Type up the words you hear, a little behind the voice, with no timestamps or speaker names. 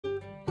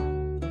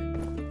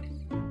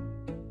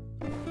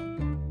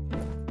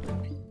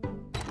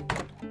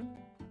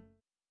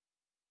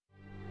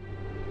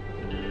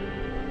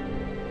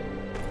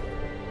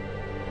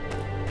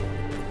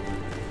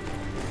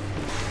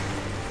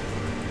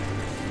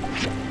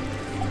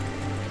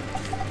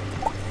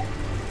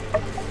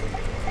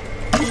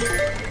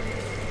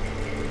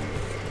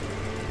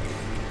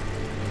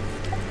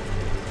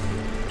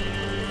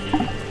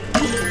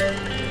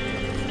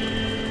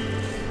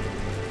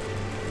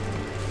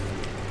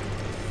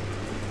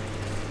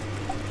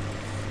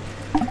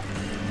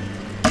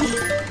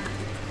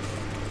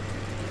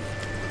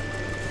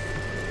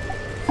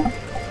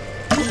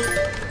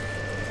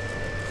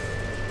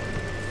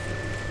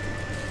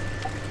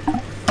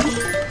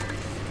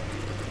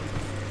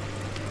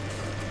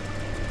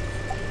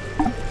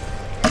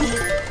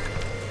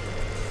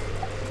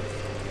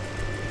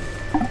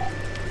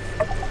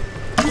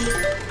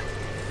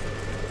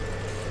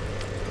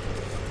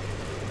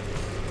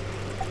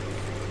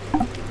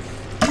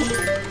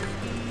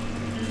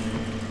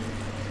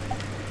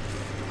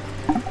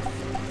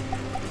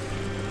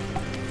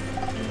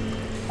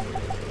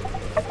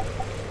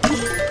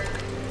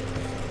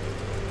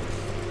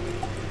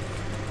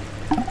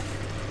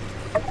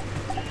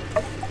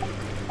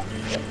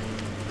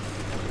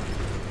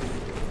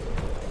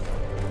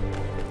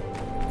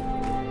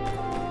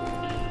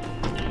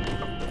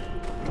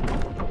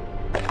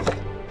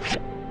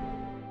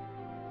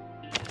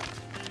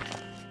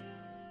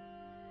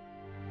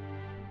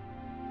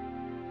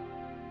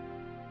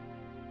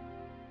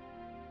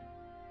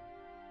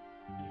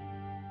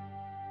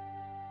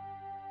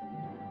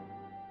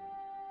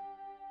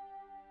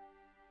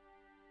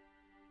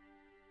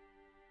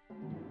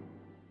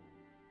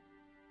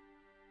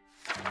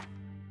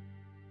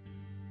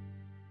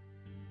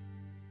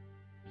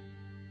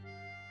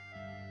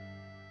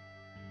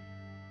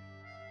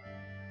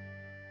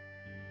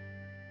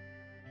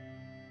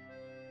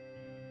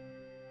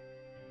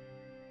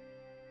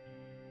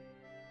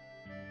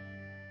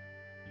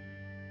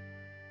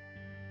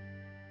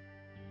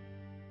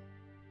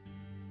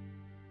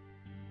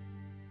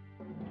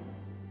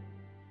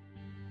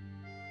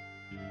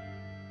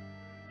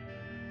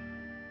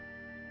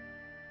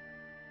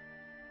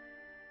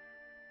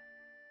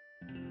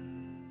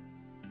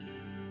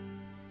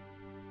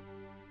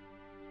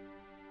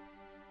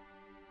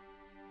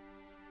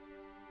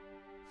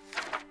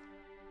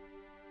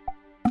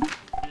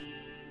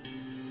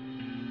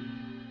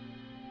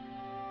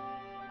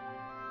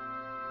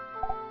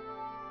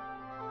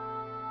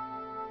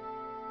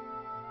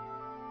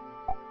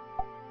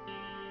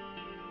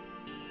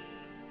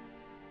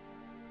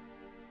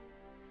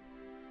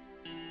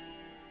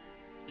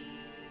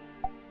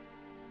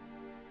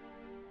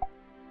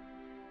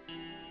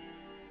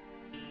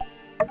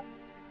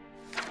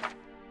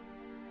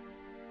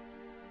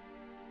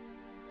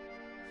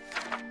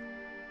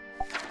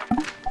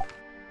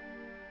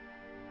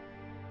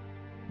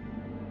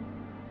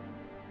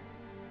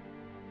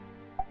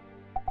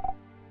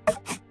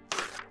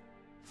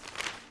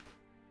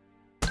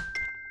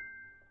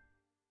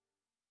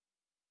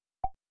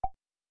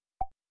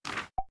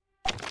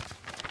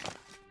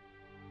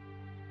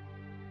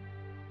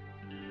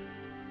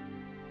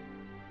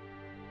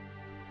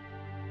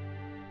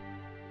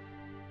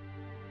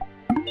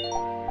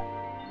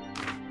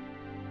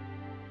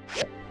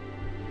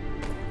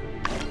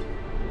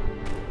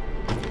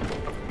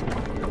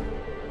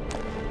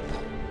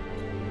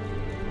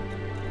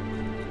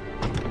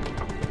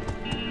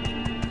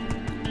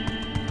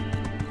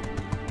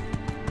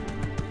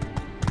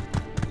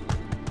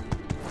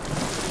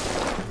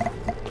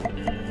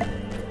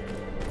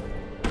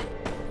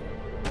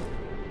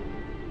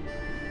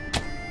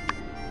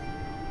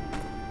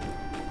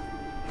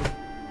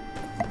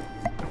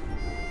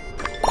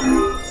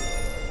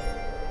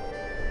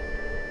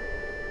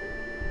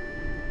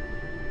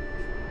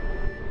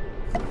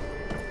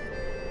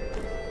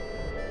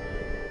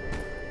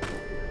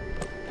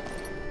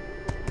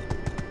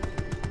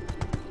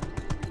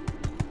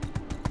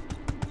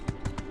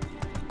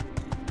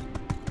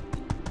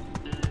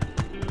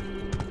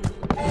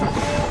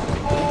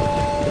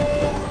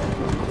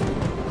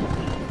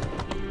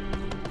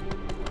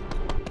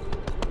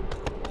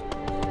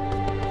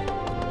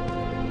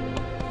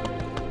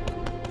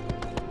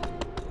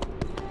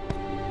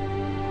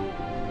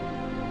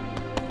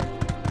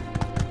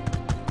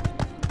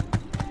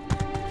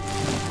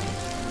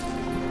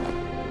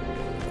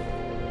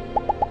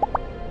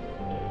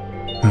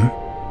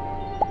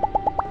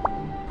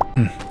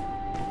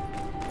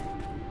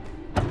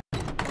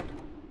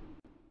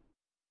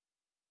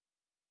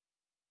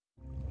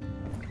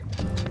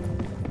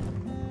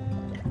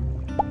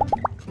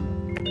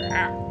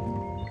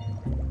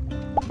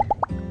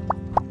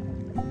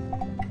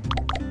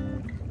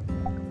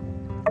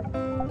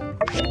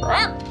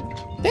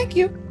Thank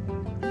you.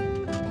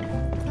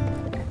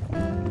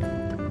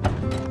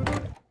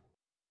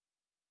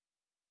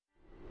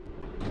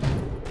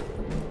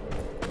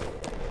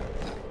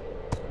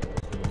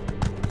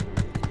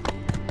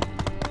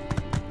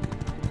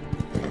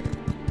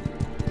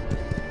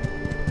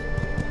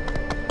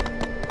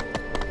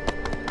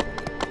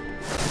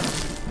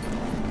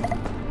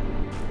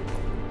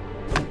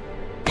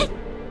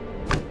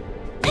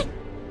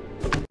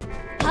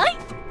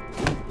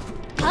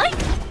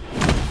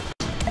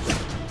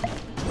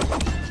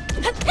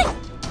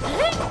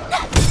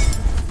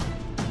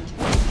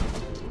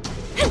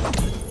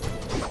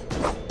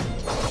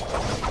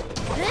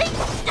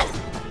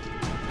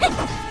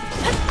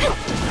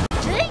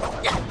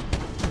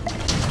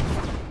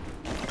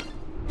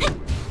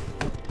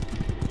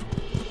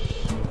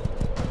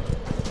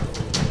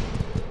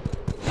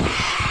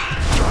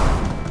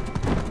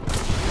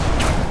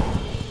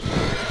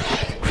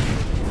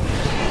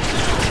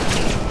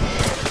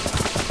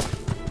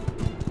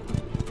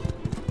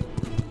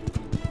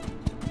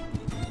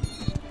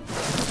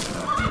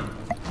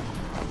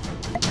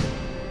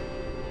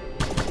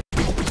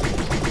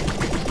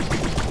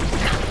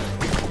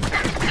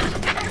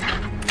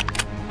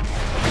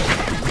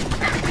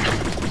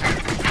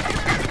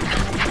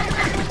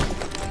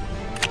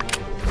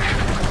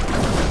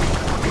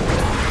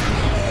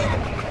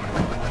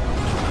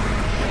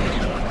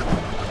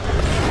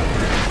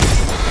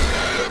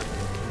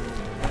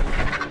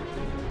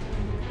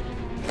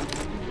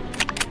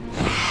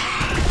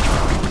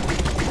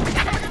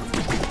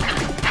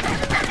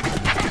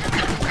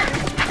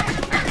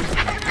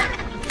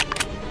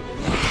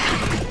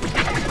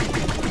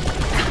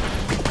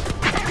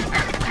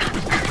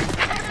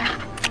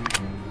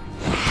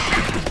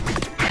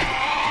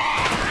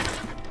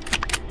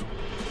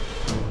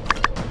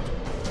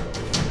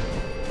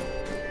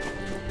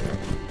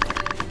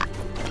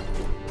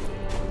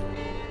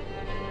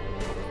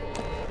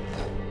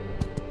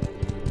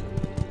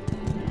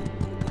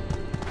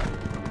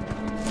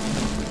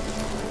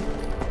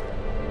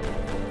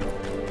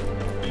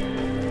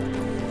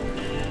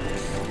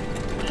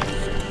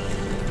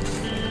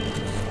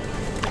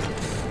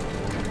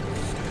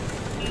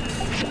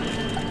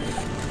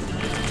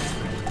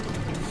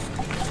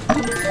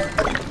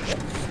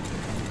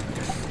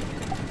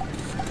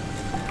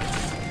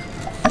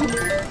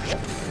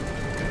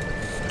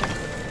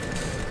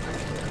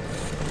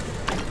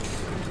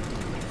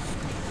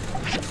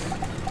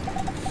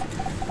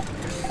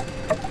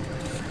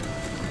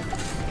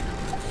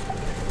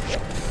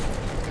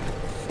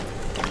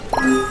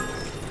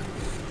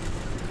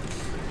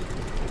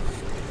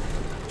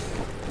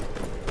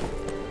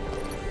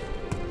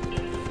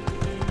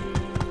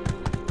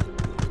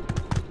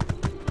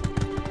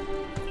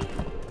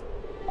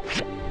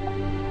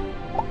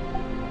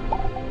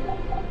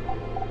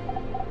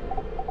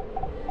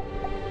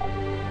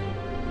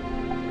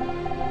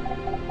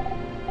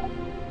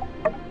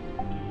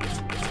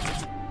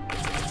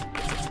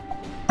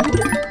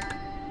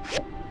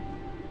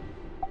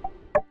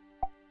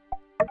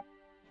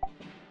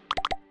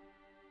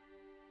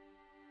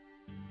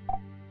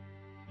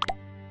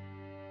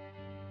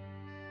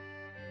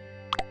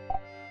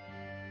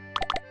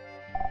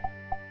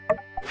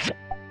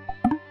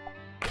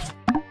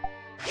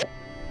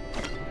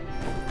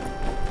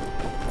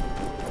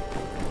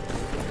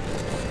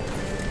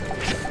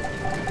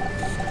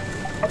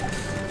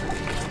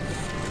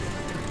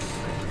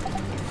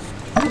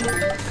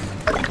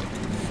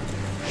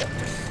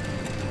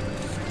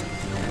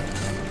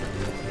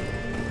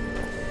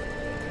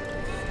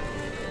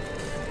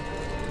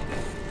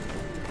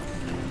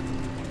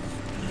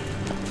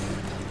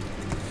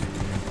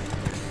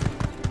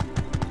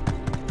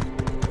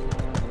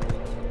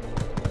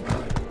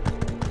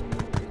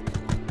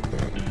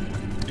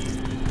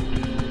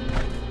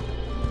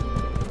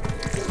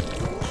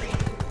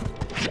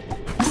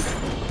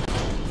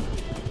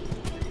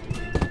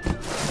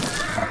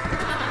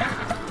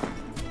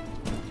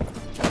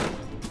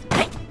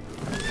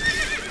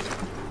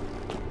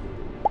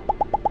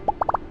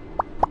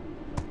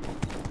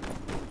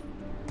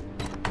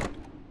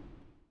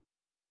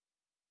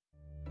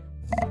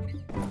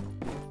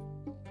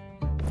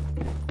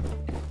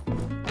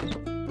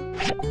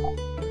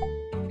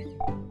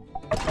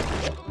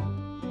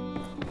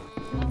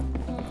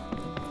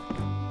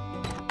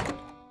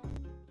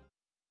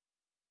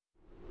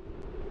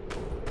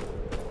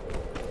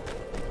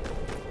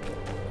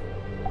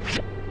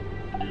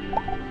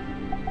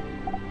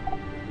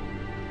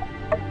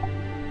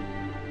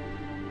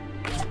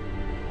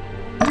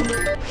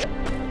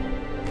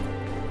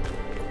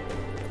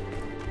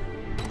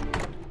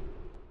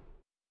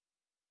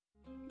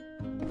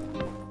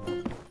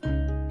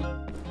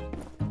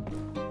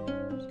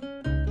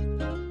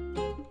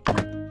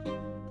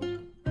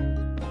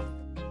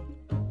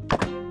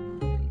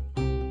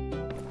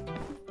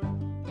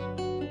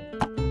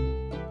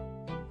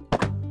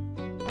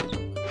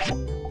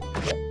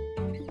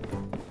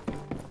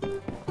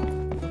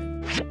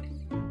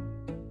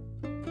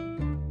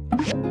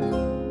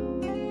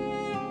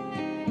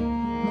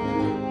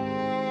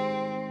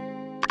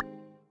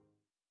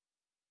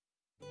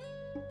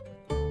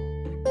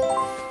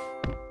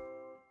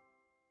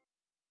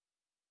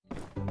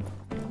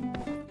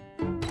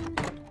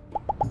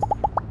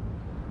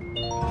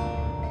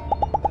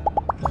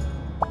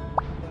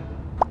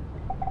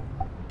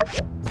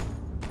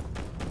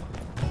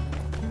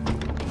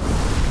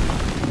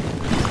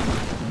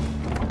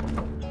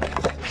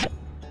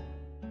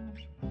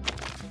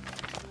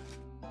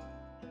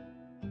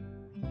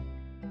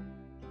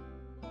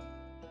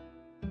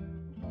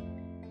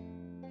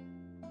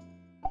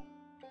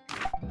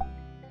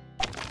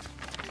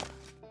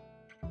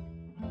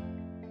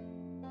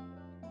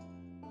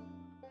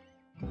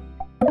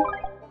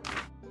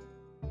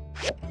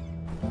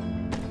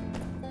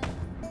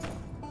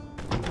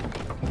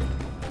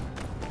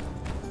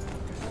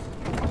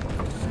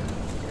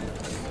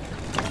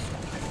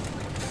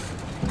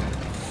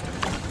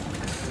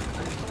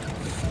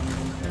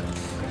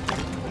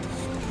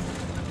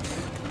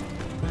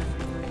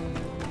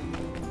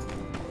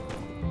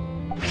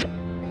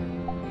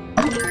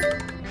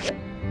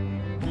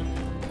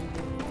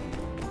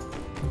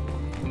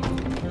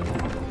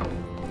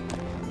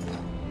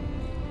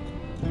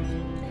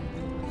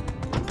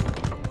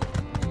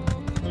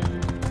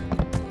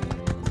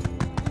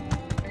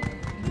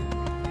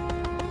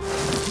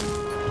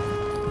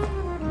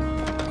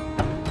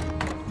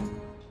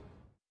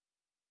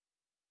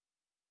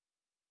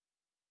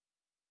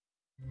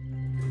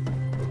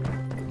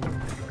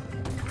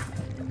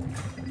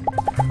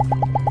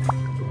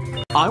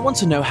 I want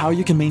to know how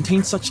you can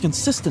maintain such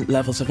consistent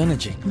levels of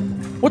energy.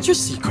 What's your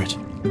secret?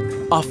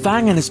 Are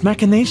Fang and his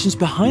machinations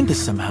behind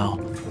this somehow?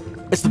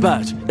 It's the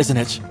bird, isn't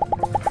it?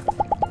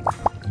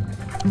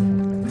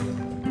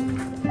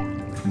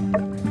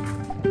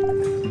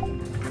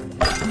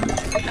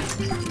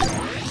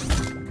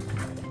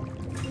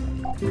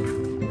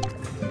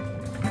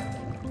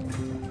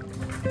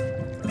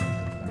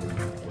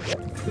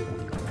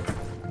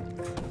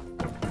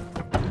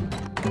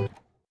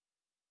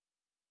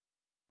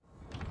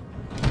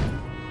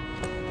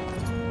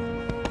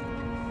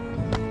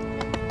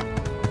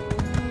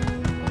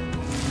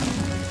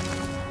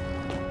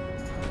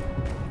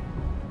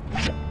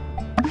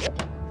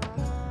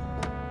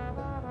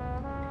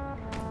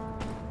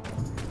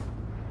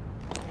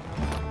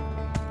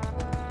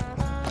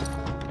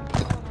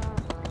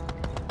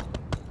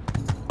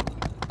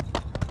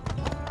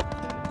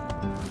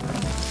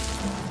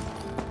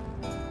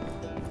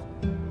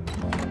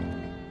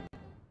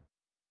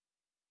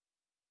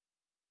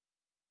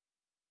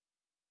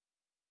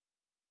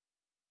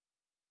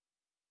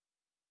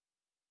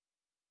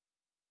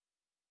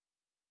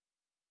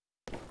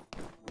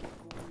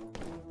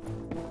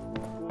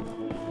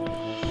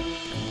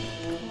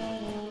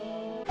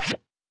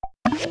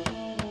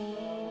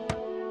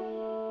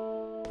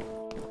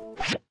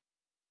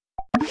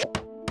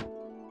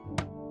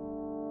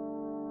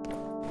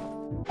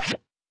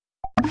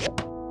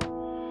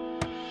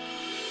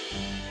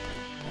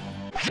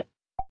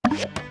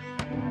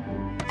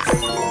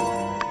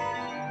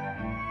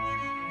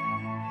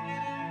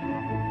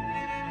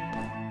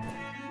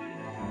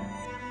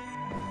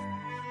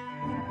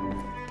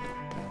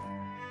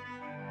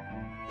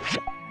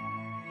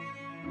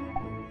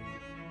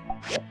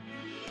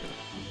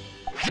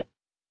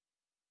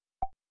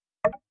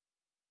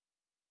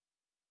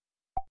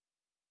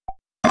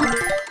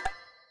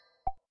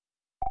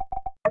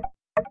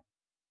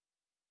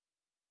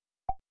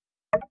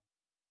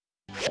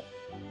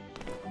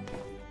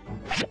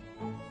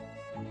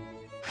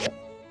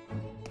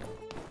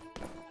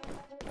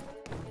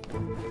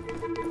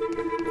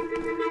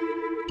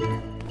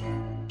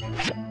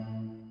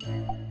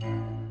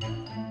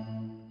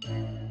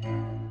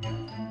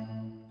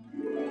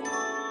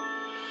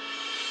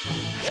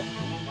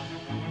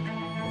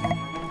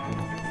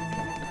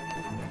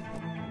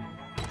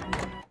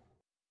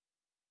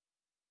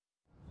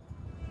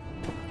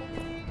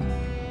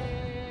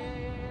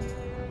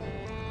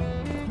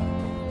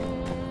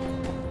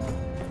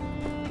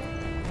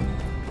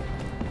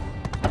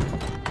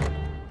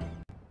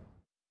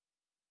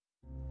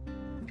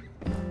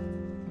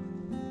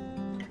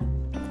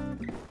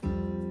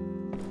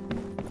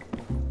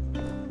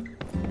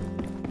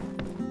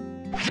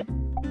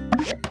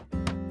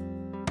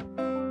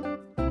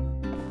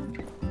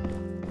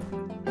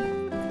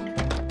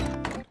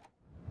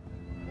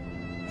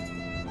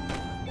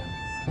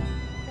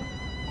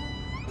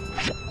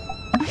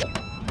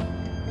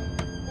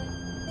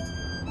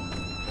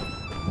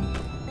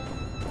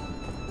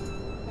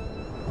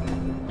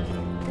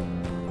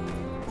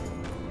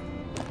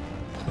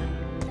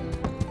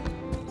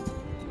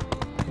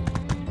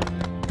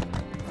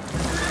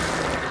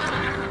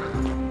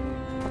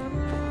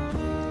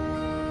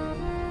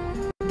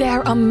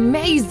 They're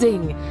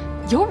amazing!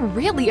 You're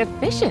really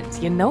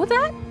efficient, you know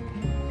that?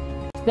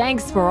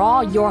 Thanks for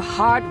all your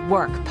hard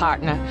work,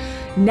 partner.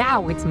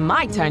 Now it's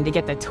my turn to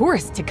get the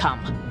tourists to come.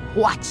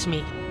 Watch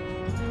me.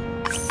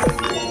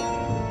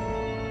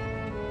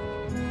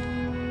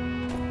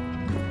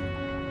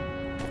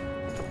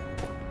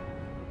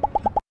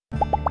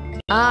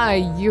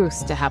 I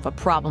used to have a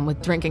problem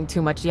with drinking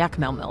too much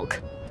yakmel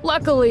milk.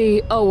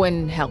 Luckily,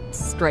 Owen helped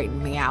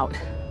straighten me out.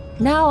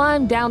 Now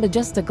I'm down to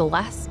just a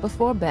glass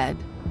before bed.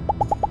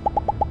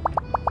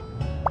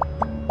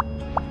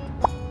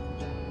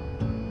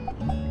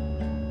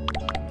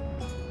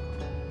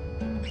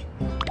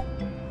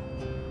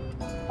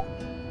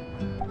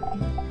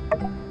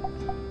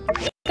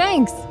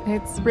 Thanks,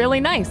 it's really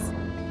nice.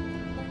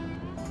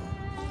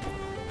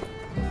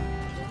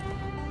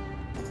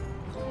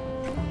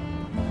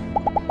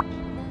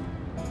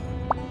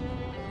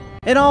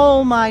 In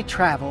all my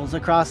travels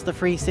across the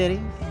Free Cities,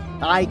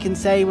 I can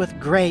say with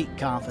great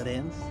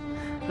confidence,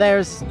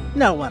 there's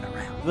no one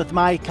around with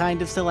my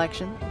kind of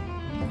selection.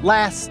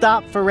 Last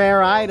stop for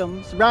rare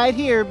items, right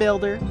here,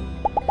 builder.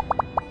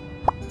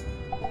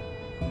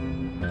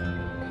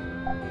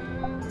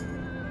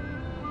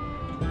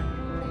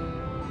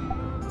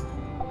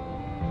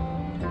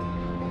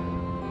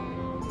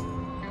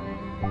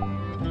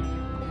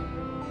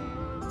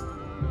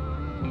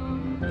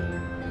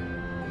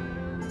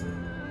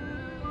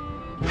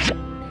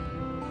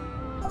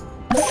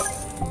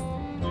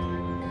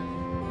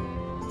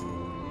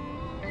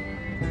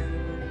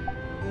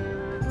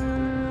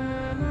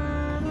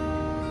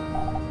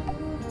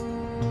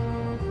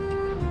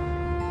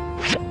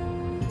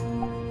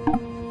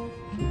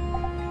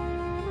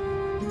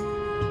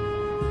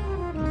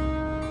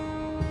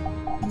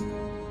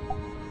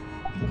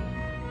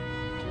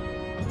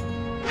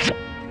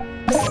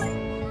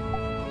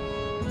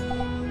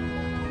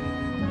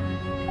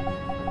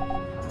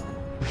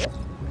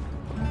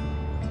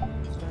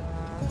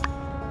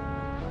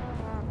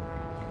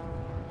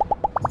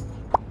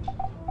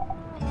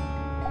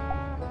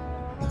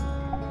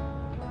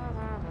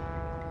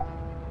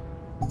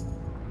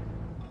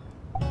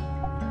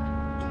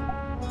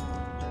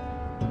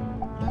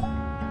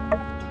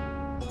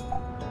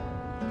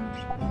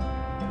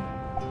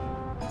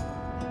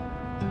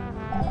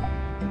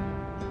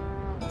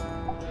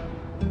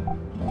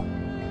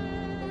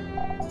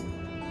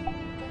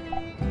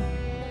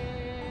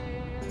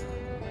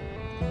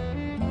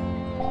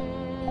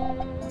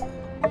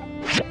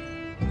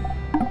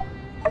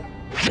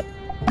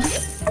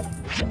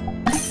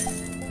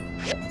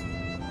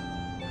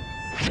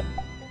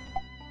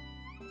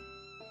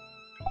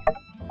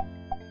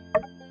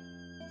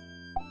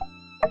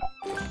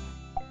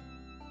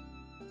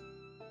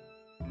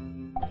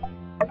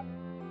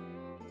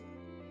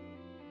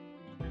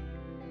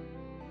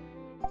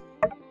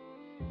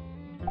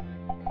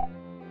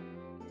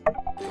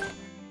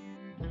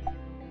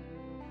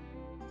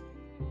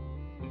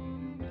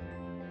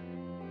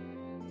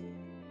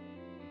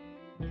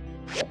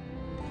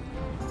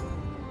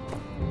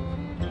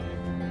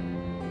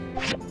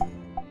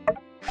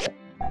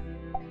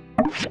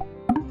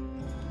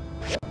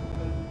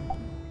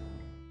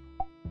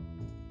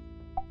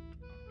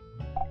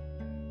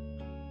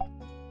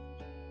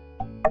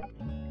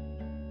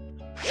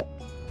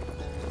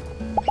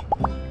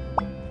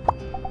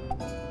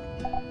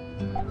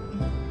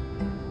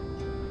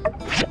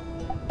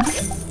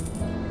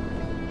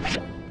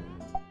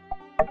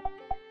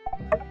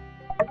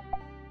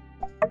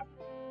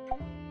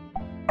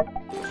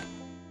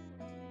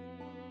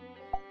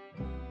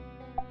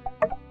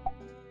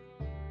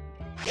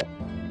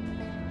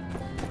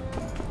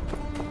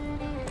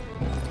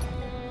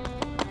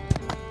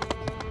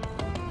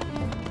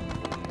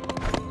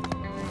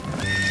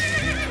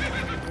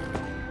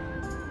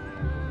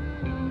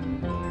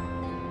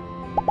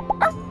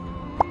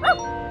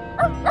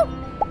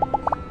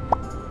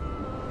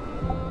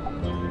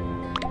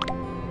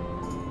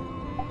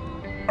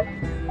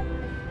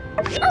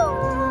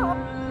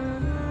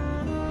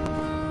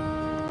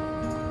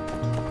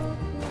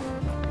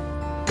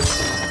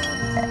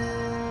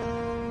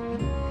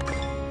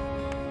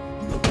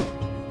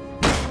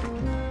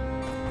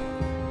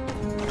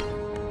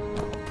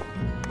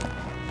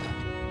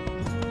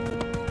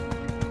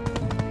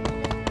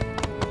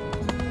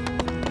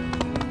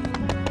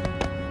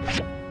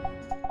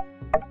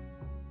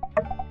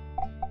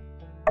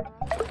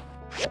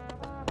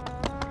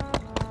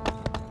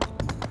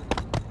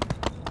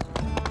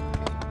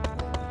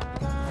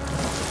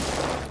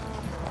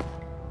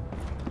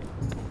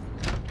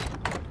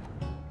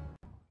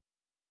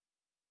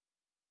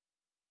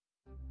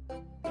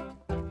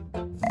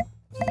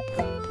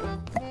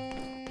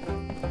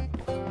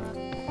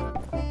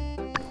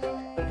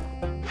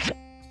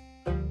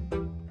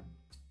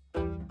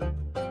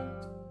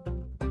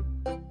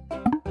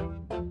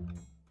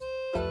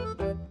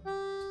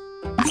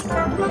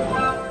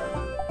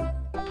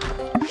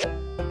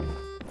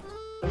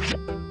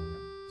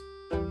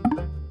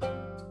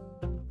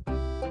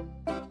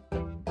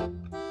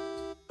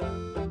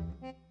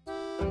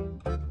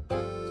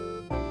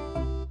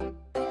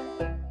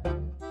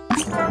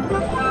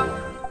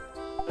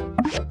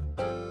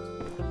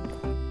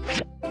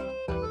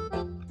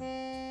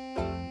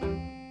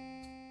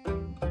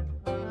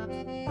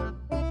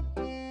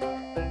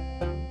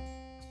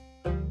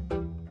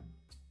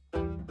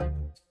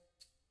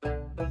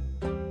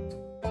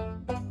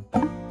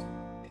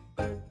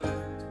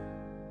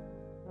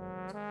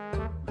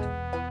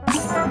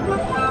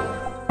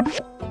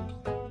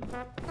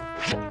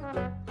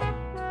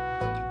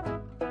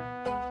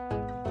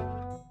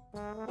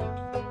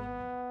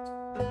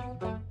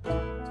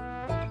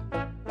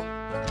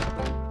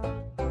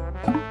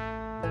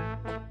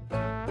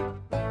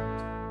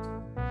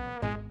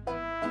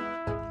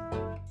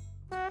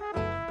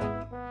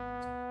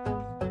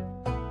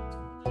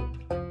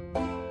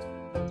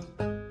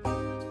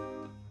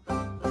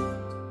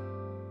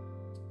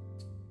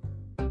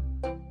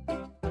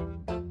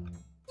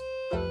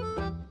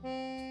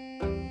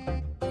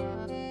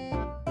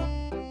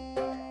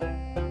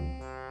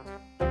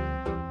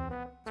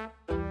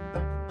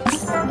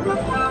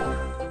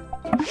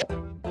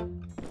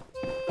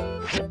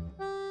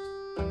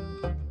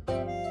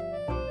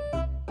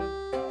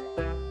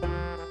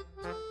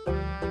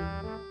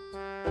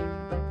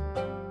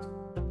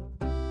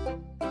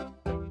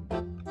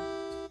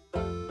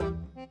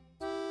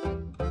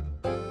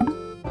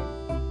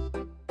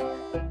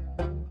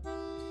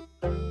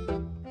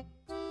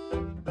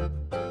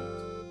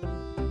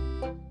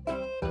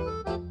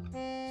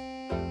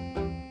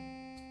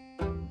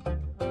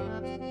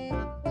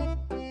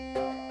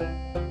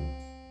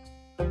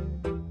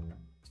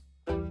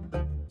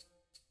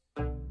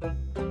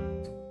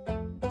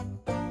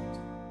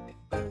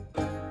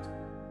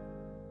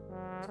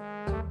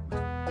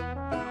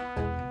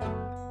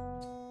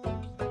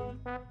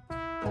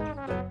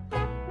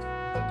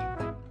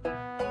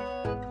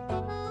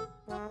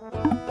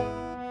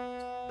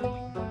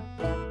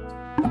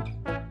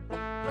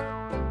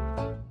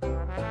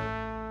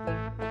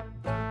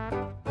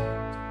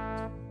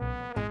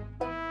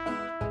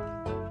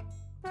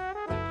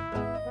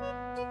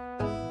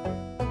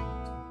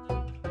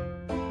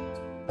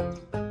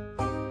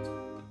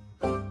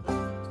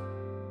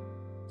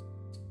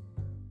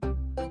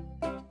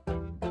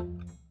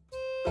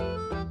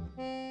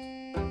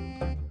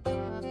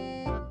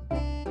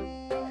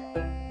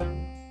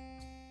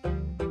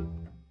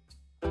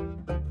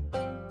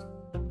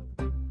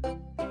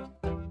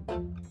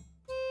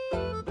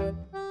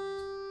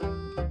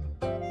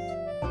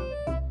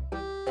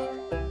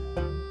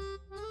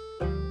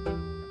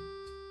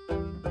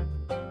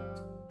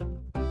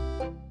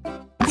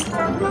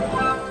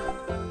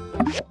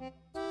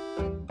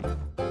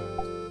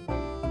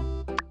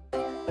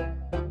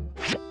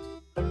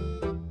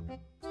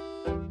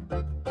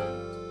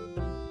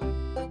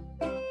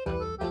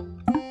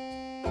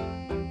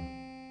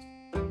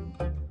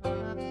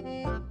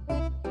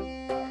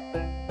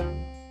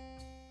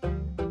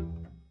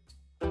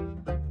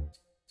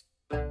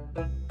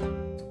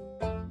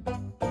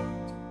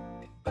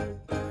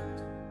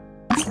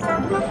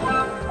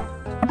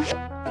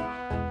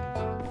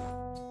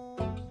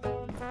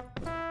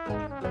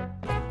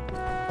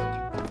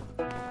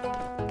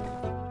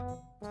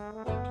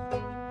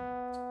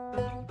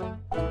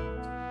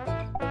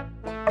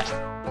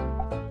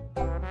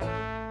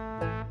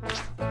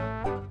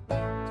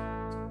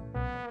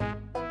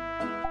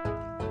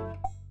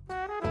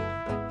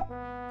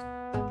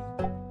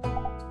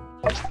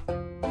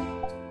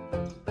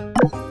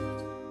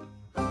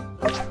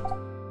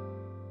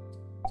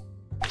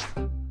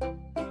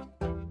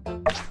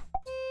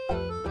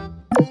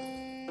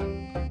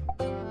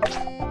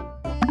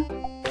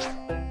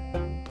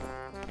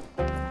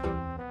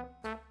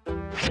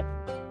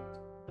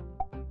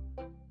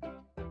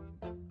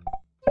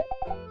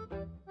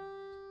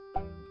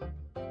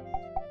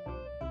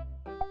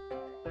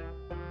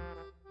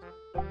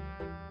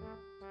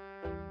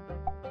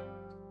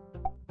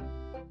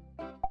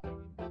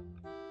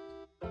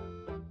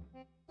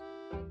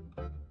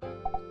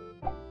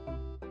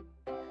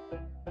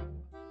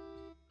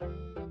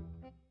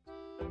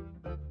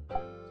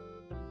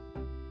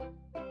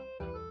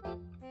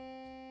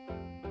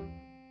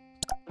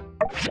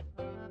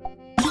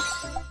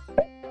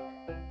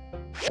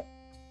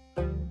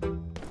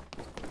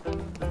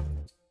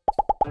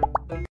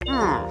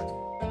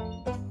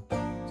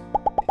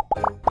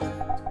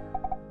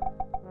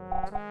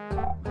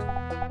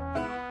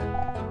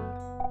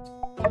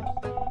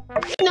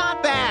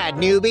 Not bad,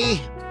 newbie.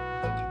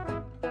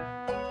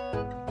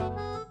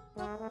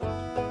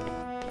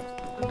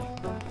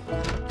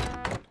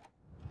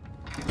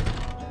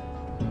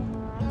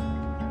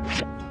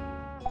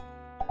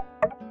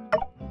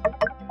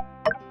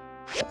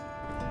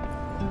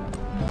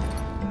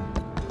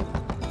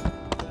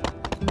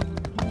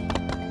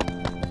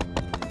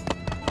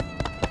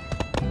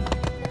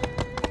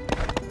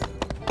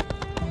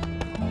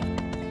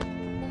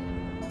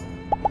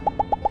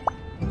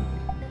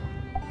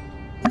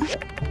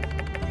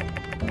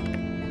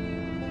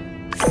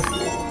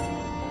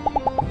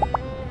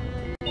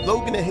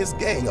 Logan and his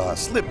gang are a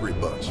slippery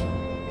bunch.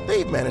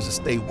 They've managed to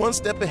stay one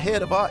step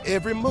ahead of our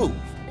every move.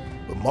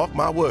 But mark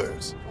my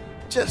words,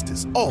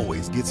 justice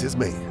always gets his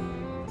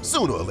man.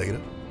 Sooner or later.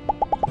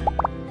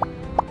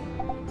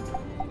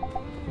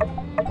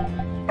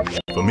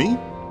 For me?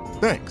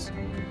 Thanks.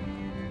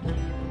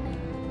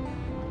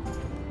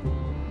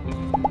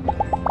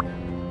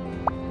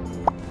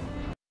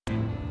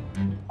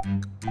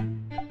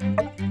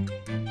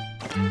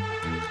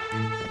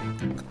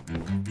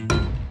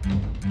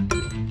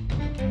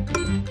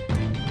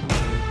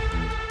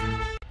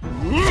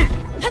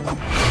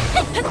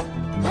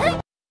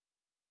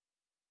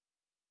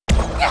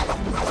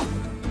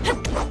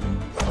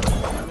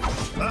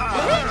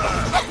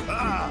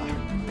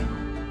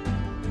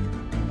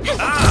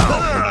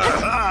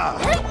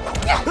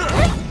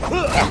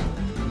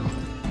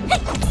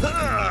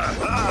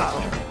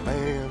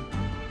 Man.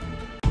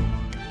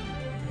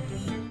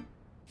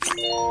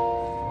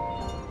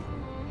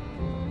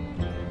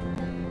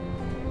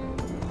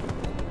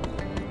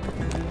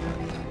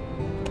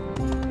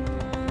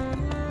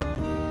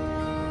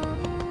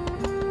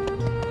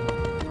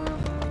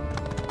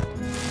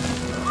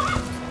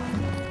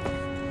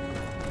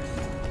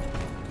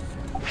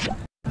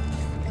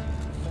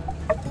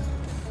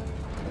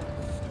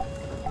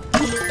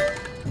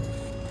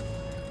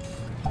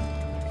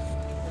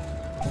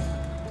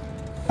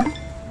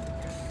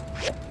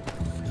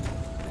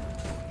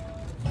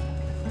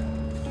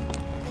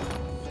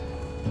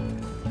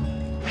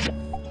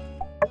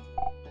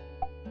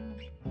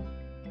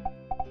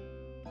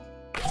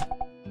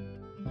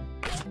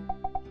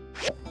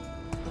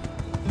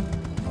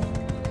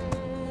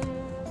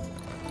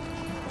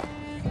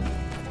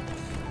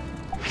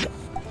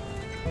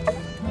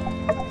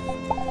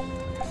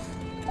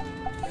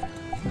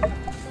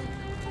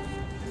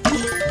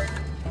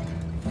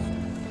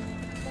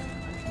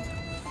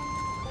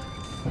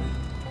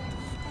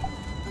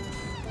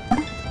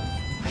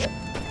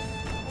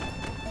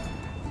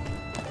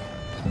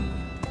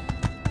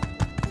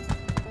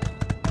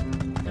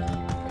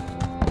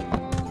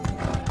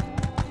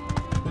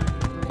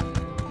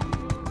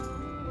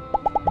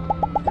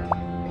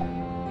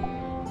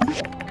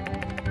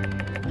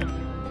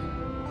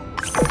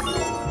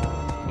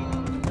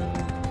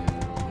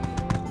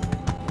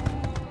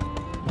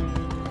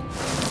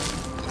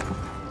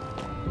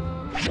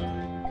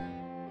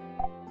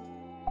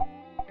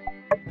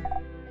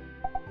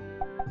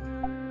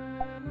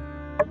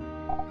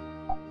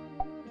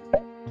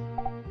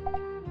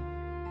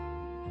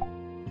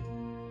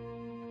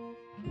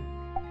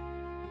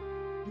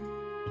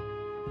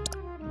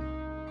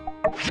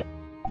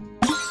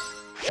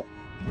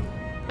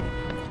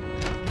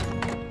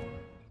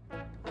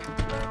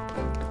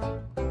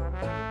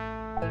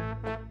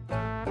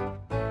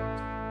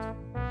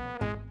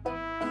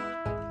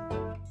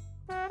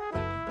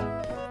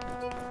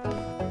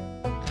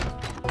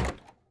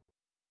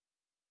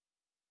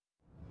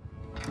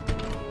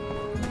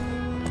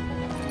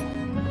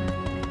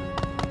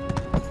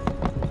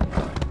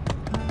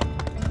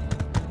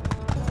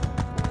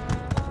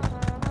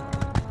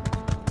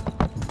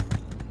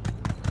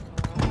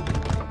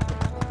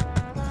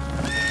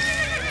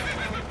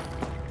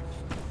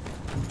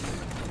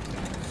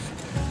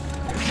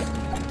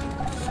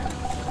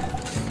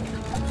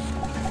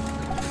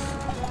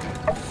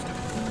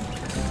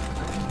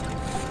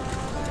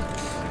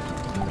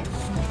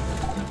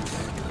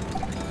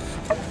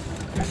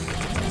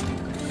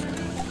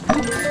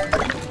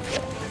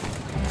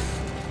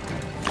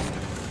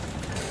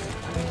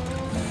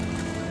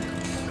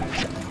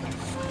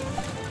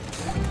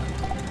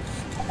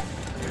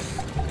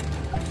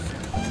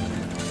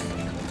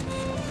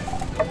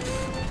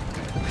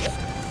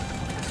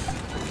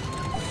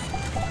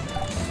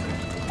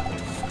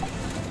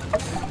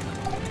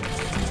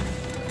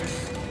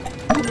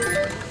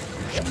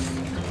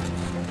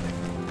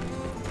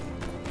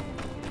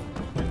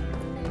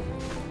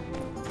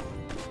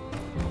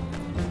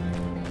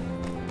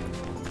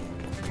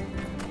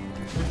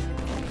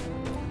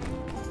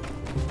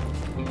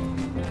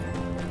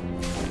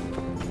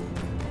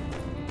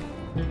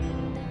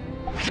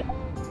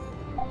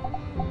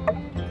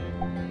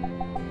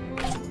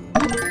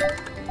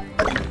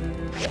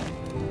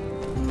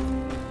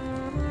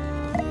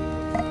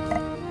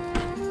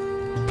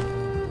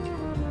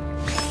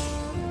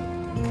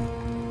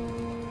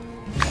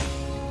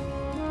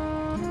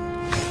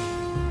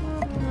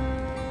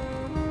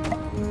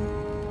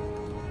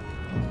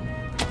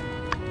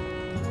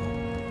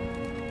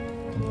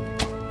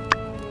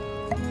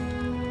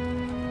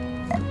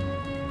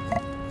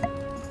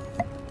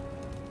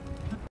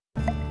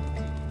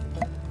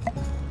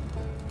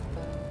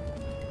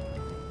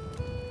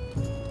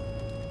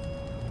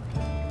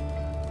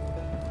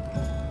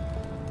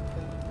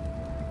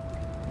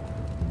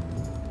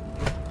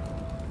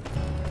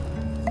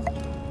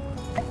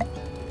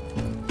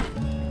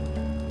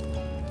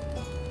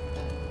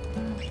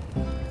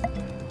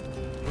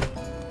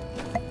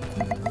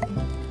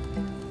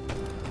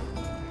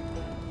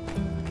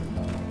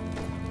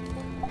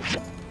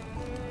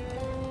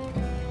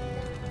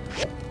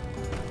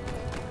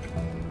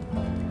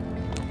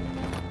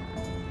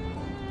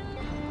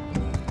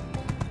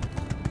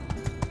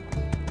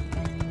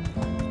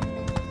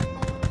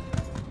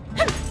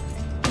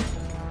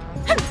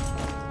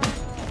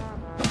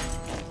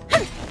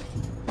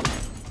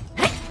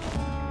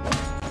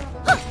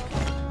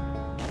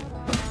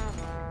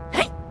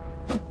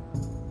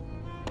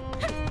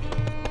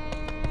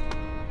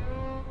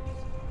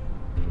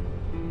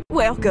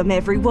 Welcome,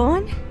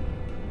 everyone.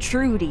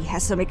 Trudy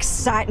has some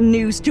exciting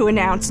news to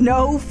announce,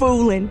 no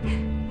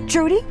fooling.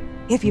 Trudy,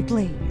 if you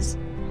please.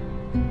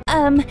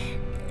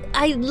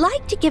 I'd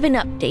like to give an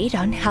update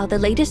on how the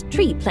latest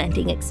tree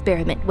planting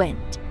experiment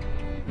went.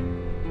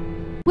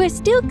 We're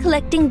still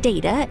collecting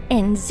data,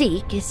 and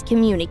Zeke is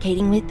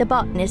communicating with the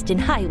botanist in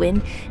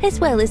Highwind,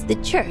 as well as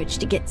the church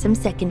to get some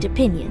second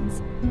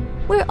opinions.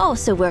 We're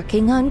also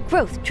working on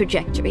growth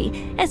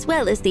trajectory, as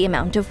well as the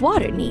amount of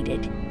water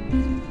needed.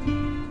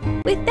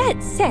 With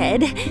that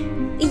said,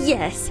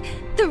 yes,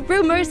 the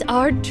rumors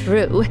are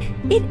true.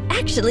 It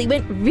actually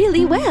went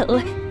really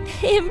well.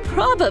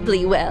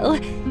 Improbably well.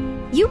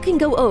 You can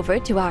go over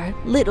to our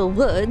little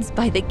woods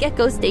by the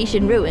Gecko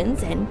Station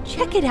ruins and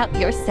check it out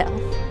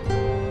yourself.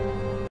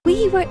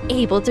 We were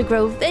able to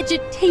grow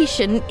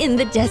vegetation in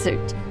the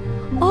desert,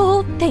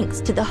 all thanks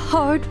to the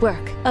hard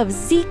work of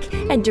Zeke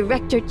and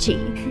Director Chi,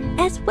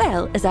 as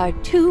well as our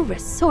 2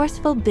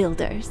 resourceful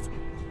builders.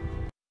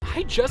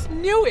 I just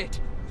knew it!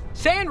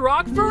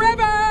 Sandrock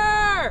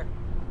forever!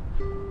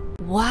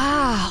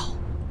 Wow.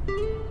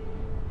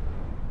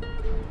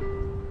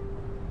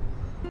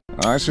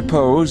 I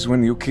suppose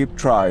when you keep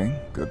trying,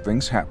 good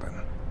things happen.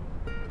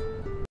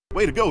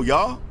 Way to go,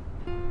 y'all.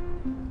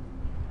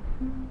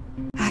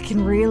 I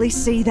can really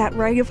see that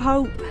ray of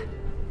hope.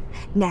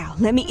 Now,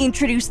 let me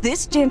introduce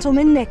this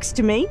gentleman next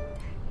to me.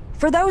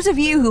 For those of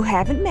you who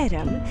haven't met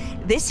him,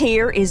 this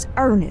here is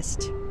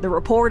Ernest, the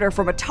reporter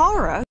from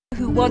Atara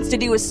who wants to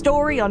do a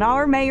story on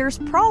our mayor's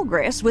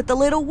progress with the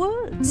Little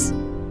Woods.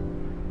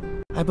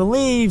 I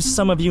believe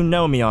some of you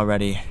know me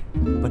already,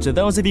 but to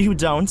those of you who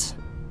don't,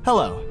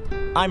 hello,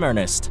 I'm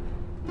Ernest.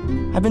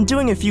 I've been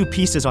doing a few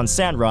pieces on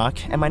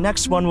Sandrock, and my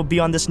next one will be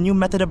on this new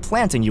method of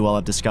planting you all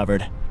have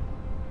discovered.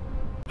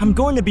 I'm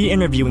going to be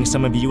interviewing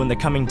some of you in the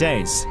coming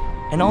days,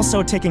 and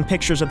also taking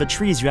pictures of the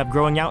trees you have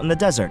growing out in the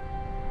desert.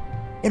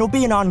 It'll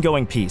be an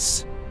ongoing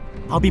piece.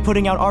 I'll be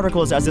putting out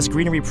articles as this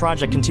greenery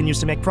project continues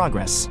to make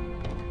progress.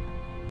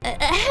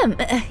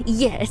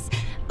 Yes.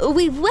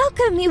 We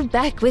welcome you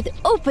back with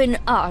open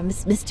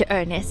arms, Mr.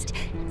 Ernest.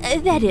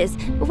 That is,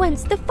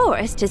 once the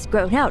forest has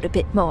grown out a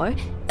bit more,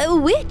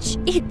 which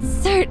it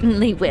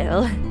certainly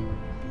will.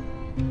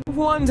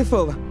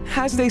 Wonderful.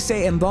 As they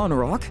say in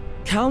Rock,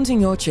 counting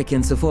your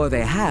chickens before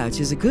they hatch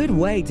is a good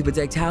way to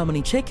predict how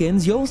many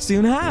chickens you'll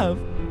soon have.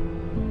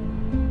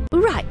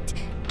 Right.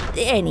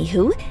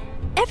 Anywho,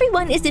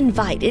 everyone is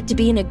invited to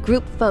be in a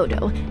group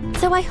photo,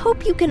 so I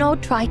hope you can all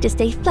try to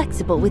stay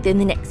flexible within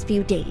the next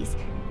few days.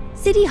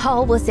 City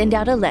Hall will send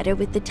out a letter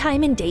with the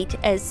time and date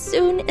as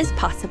soon as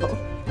possible.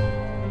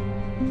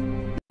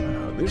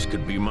 This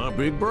could be my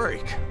big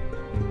break.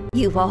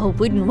 You all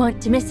wouldn't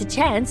want to miss a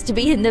chance to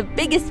be in the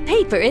biggest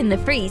paper in the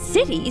Free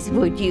Cities,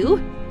 would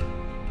you?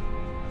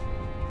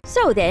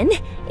 So then,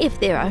 if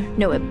there are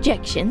no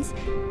objections,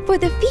 for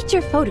the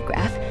feature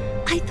photograph,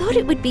 I thought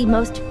it would be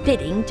most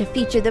fitting to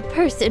feature the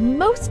person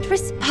most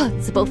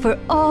responsible for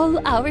all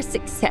our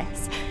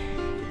success.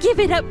 Give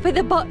it up for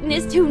the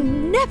botanist who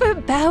never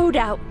bowed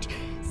out,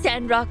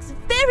 Sandrock's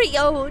very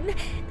own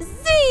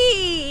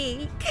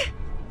Zeke!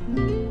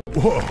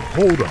 Whoa,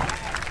 hold on.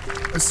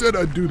 I said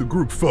I'd do the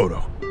group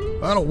photo.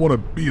 I don't want to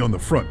be on the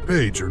front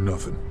page or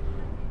nothing.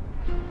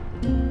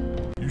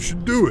 You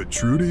should do it,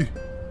 Trudy.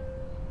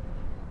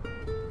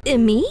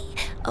 Me?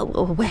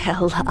 Oh,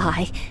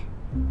 well,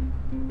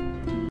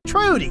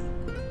 Trudy!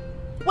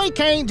 We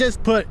can't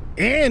just put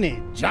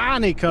any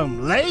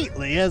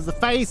Johnny-come-lately as the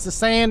face of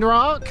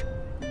Sandrock.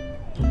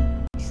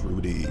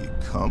 Trudy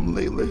come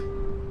lately?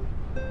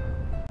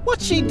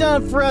 What's she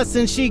done for us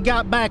since she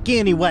got back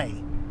anyway?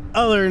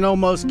 Other than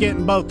almost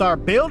getting both our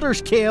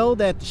builders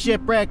killed at the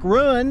shipwreck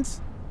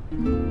ruins.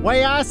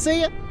 Way I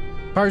see it,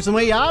 person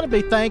we ought to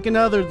be thanking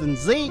other than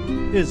Zeke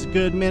is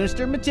good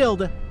Minister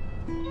Matilda.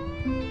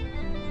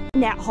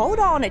 Now, hold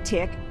on a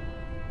tick.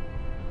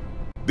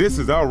 This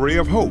is our ray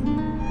of hope.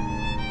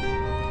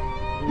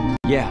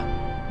 Yeah,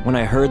 when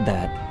I heard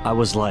that, I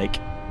was like,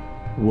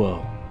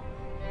 whoa.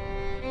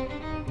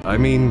 I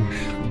mean,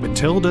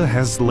 Matilda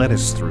has led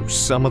us through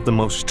some of the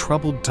most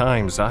troubled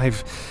times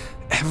I've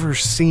ever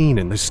seen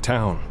in this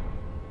town.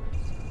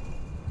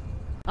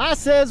 I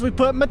says we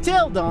put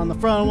Matilda on the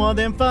front of one of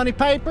them funny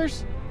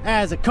papers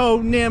as a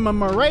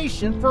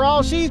commemoration for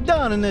all she's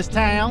done in this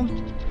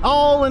town.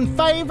 All in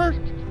favor?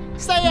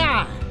 Say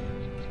aye.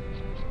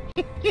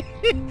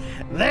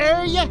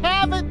 There you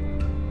have it.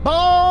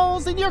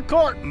 Balls in your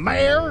court,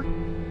 Mayor.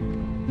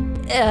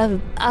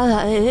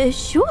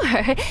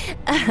 Sure.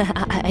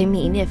 I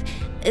mean, if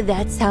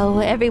that's how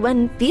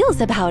everyone feels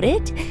about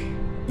it.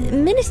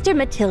 Minister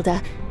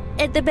Matilda,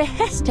 at the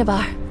behest of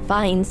our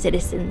fine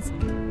citizens,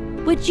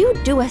 would you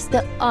do us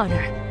the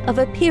honor of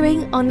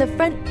appearing on the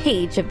front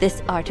page of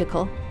this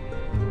article?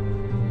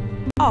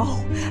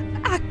 Oh,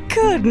 I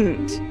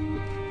couldn't.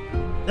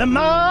 The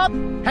mob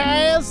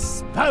has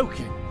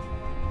spoken.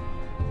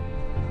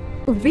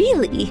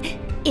 Really?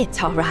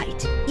 It's all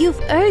right. You've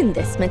earned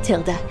this,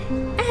 Matilda,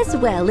 as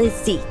well as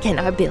Zeke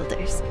and our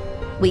builders.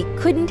 We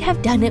couldn't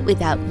have done it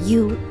without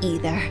you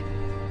either.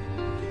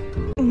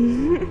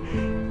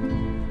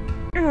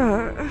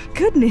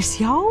 goodness,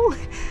 y'all.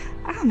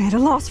 I'm at a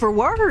loss for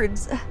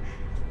words.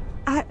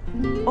 I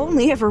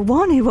only ever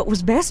wanted what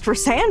was best for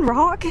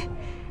Sandrock.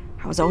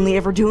 I was only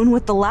ever doing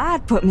what the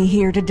light put me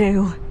here to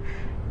do.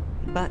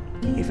 But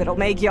if it'll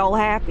make y'all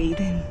happy,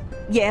 then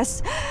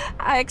yes,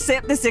 I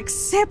accept this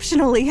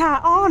exceptionally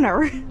high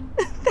honor.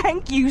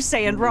 Thank you,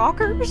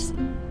 Sandrockers.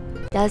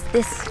 Does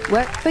this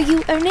work for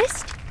you,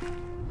 Ernest?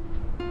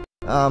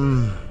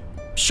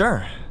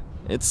 Sure.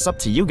 It's up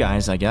to you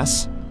guys, I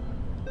guess.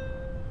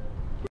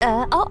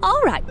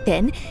 All right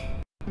then.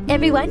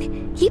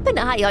 Everyone, keep an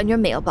eye on your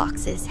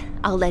mailboxes.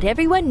 I'll let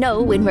everyone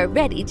know when we're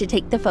ready to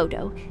take the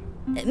photo.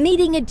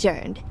 Meeting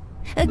adjourned.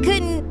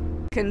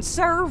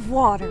 Conserve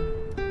water.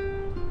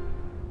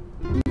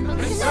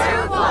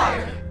 Conserve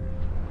water.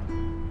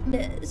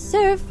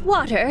 Serve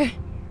water.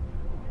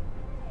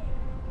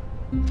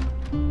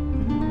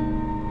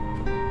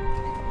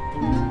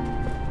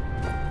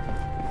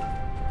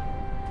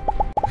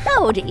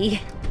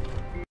 Howdy.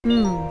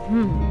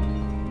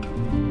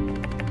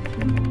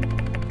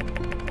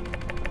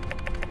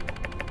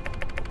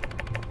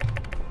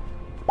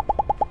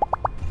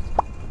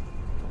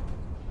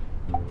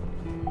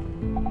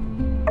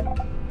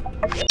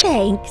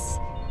 Thanks.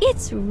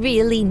 It's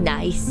really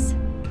nice.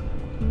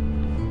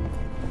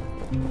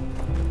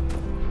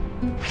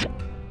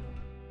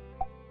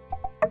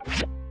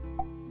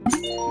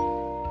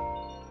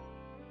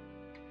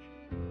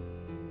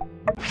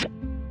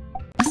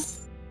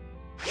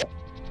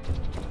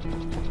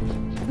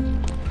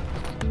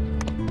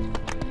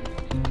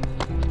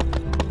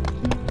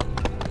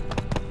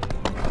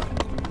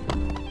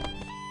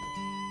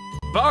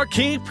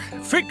 Barkeep,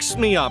 fix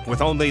me up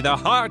with only the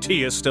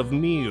heartiest of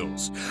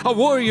meals. A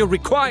warrior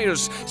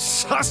requires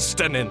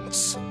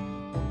sustenance.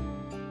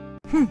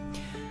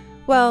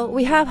 Well,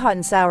 we have hot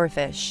and sour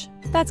fish.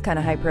 That's kind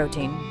of high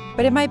protein,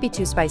 but it might be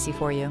too spicy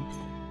for you.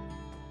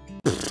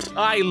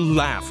 I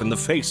laugh in the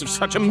face of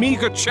such a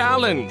meager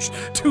challenge.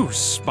 Too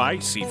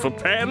spicy for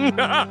Pen.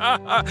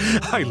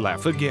 I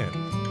laugh again.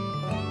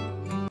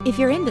 If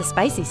you're into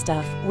spicy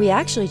stuff, we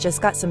actually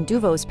just got some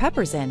Duvo's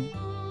peppers in.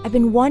 I've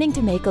been wanting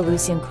to make a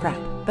Lucian crepe,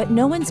 but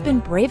no one's been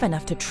brave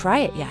enough to try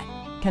it yet.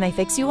 Can I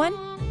fix you one?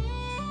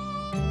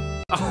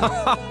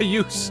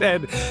 You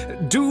said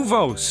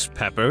Duvo's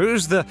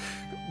peppers, the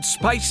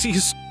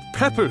spiciest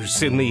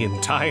peppers in the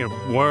entire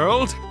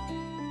world?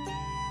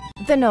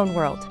 The known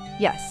world,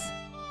 yes.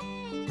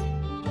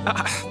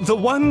 The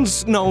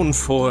ones known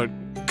for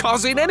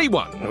causing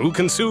anyone who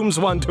consumes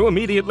one to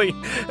immediately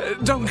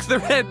dunk their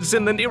heads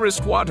in the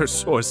nearest water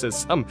source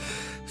as some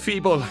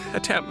feeble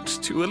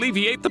attempt to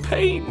alleviate the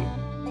pain.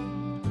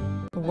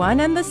 One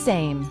and the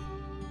same.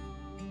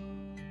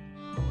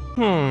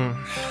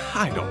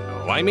 I don't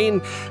know. I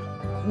mean,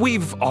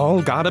 we've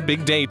all got a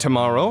big day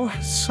tomorrow.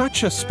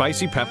 Such a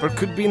spicy pepper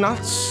could be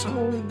not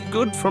so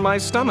good for my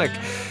stomach,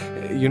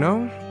 you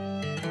know?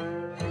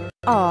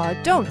 Aw,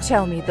 don't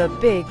tell me the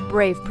big,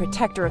 brave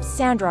protector of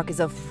Sandrock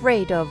is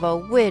afraid of a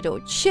little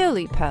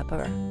chili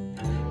pepper.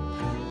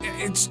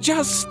 It's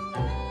just...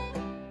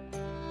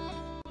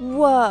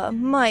 Whoa,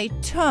 my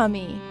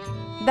tummy.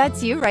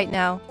 That's you right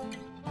now.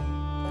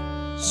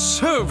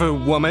 Server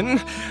woman,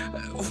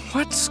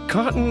 what's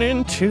gotten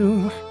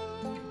into...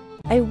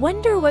 I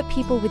wonder what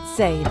people would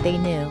say if they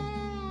knew.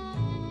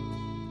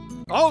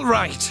 All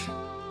right.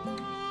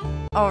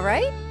 All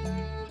right?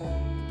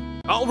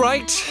 All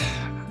right.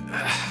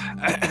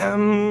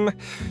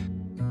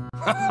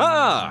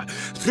 Ha-ha!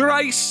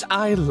 Thrice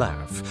I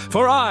laugh,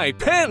 for I,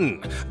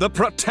 Pen, the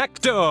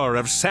protector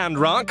of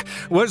Sandrock,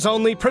 was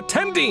only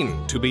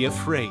pretending to be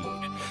afraid.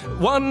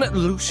 One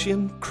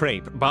Lucian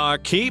crepe,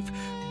 barkeep,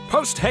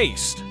 post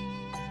haste.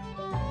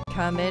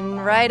 Coming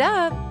right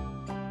up.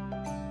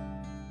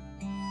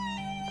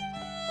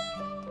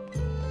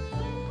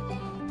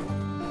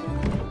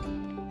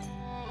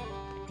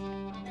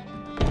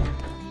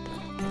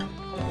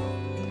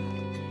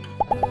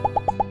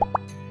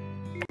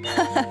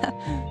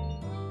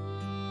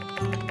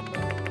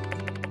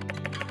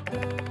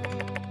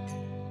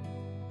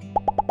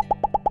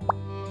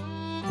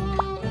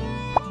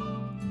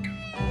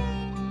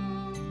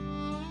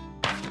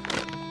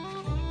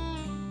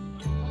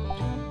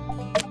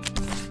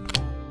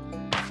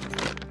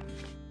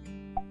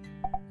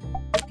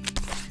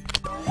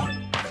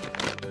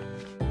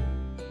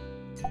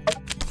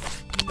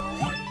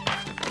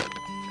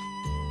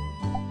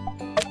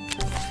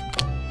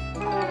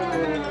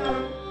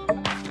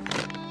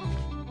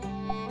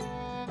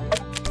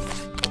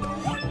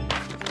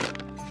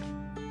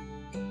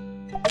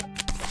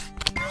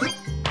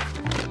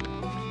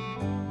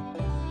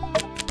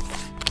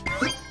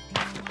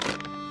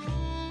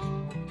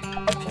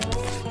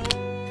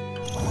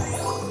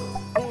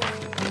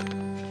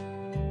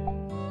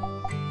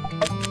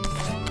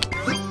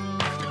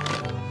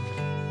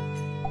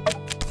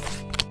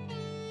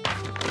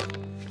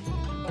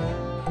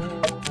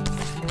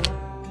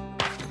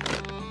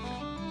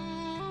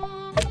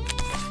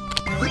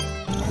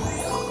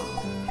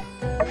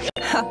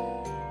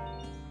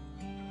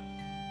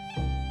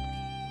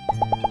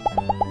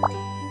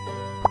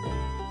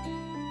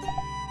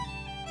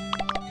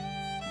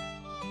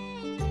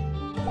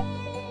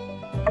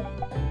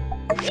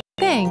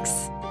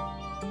 Thanks.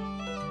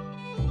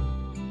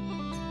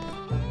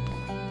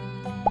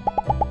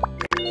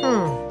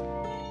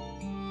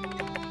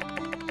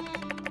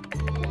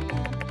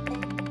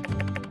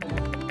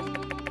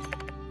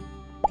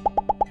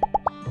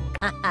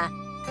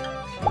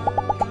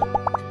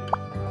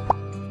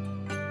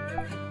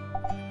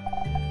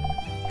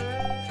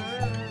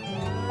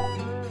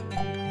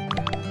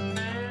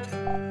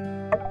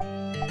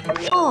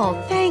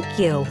 Oh, thank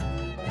you.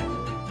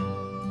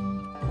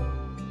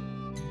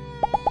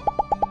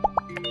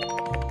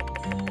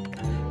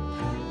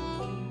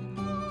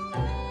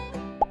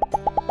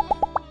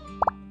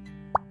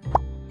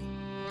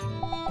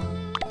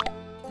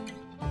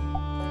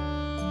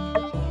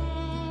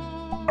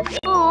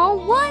 Oh,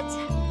 what?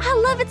 I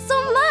love it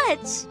so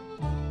much!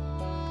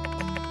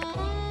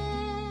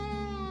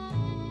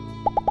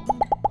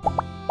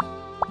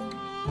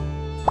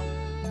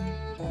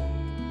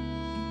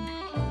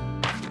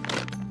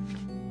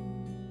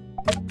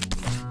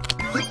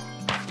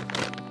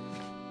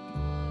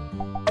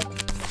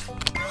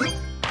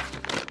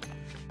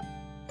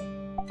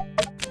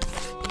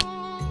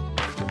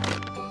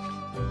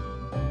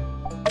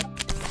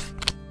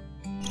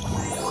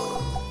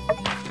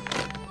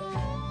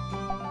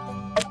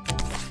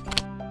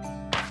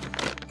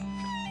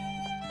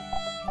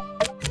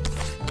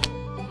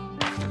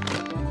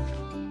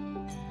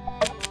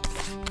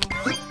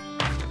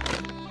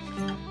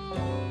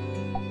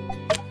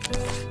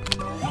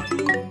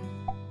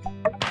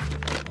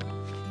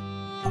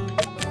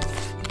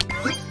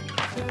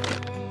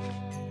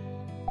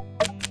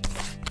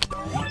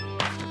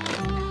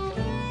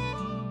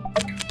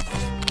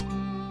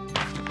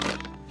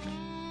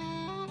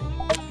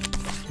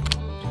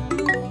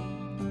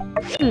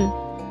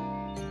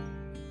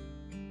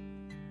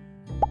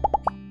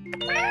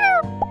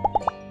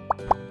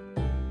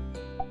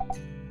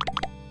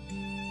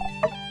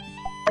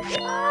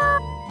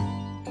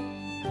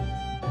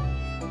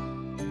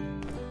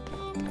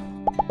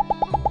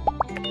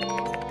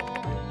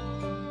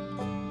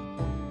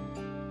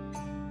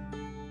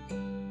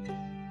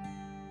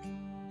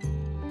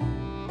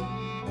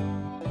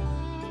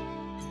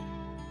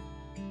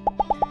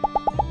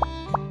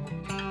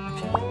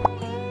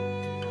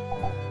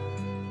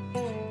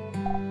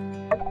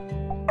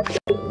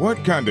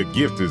 What kind of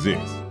gift is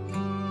this?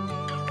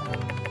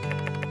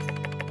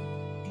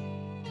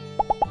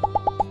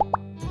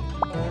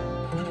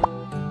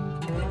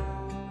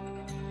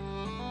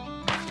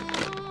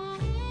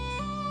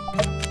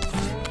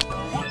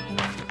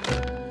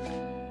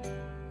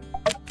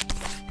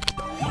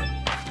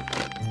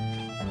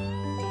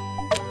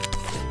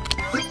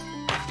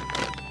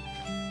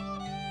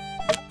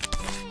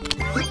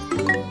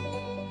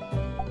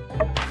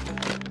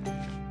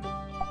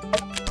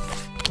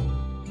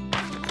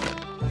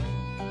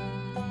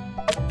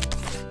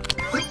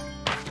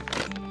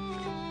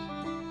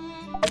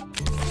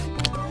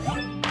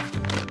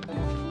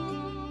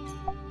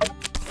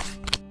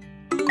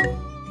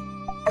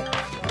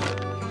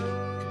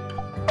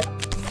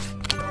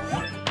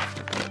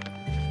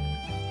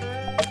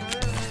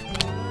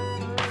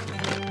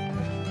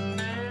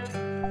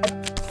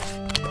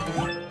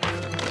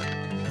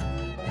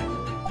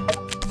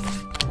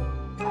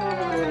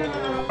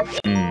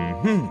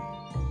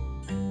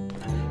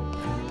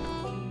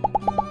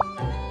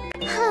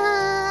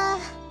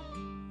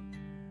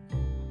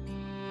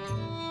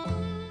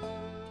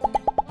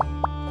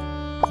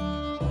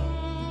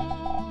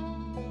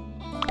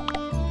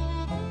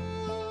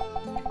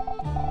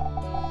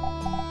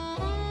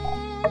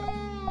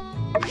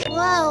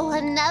 Whoa,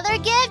 another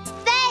gift?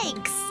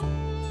 Thanks!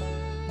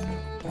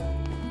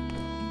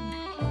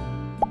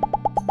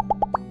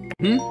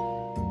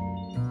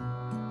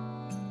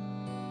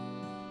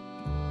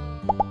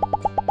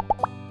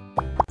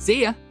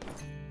 See ya.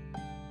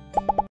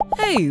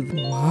 Hey,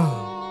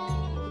 whoa.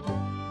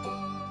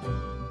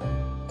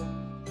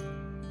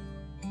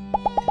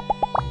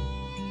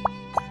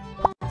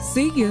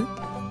 See ya.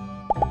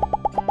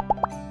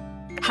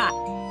 Ha.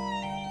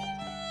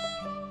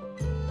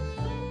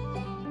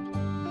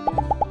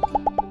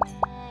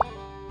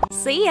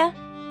 See ya.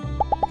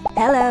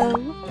 Hello.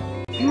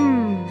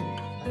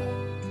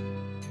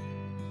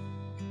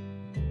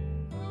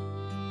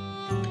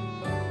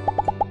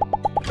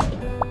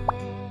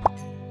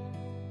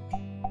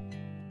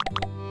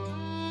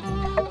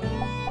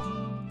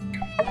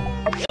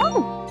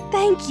 Oh,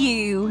 thank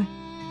you.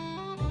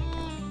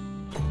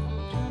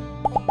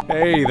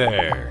 Hey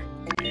there.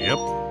 Yep.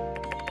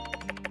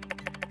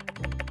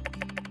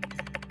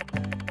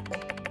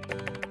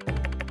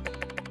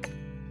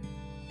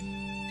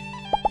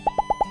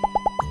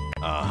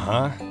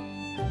 Uh-huh.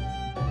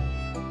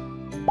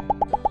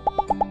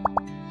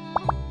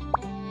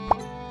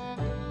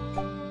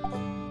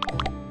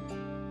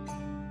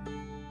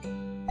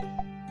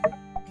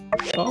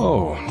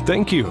 Oh,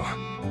 thank you.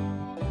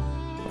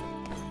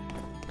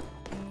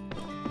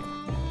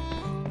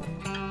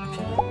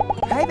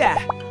 Hey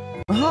there.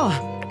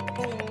 Oh.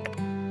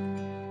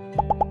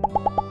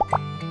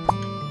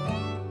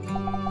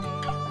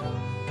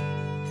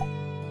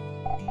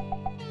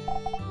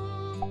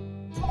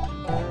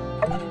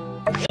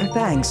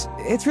 thanks.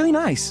 It's really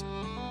nice.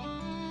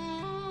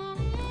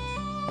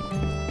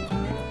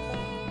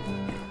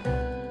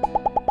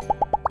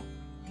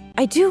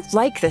 I do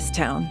like this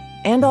town,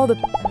 and all the...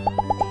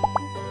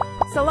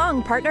 So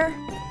long, partner.